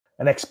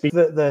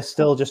there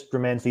still just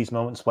remains these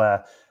moments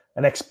where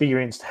an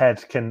experienced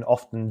head can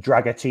often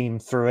drag a team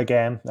through a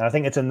game. And I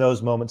think it's in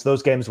those moments,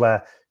 those games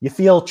where you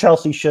feel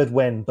Chelsea should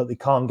win, but they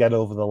can't get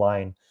over the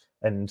line.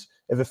 And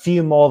if a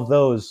few more of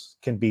those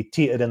can be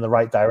teetered in the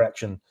right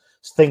direction,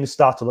 things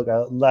start to look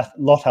a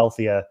lot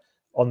healthier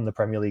on the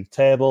Premier League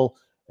table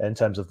in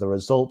terms of the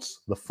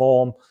results, the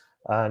form,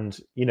 and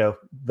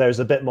there's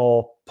a bit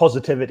more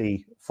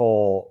positivity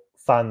for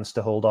fans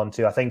to hold on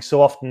to. I think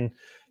so often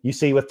you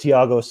see with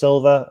Thiago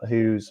Silva,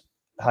 who's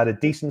had a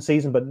decent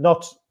season, but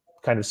not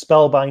kind of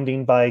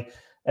spellbinding by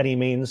any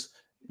means.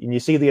 And you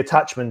see the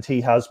attachment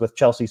he has with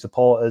Chelsea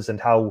supporters and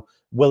how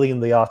willing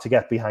they are to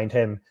get behind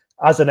him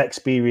as an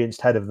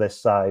experienced head of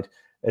this side.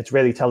 It's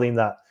really telling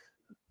that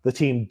the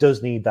team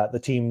does need that. The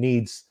team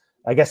needs,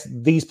 I guess,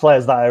 these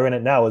players that are in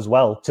it now as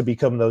well to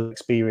become those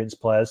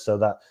experienced players so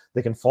that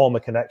they can form a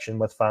connection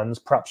with fans,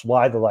 perhaps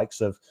why the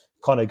likes of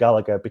Conor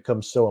Gallagher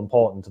becomes so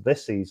important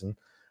this season.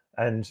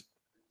 And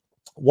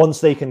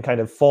once they can kind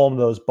of form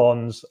those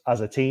bonds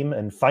as a team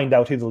and find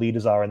out who the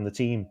leaders are in the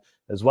team,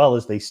 as well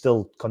as they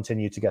still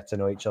continue to get to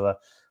know each other,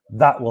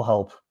 that will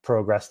help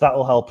progress. That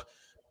will help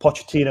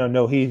Pochettino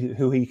know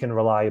who he can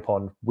rely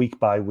upon week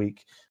by week.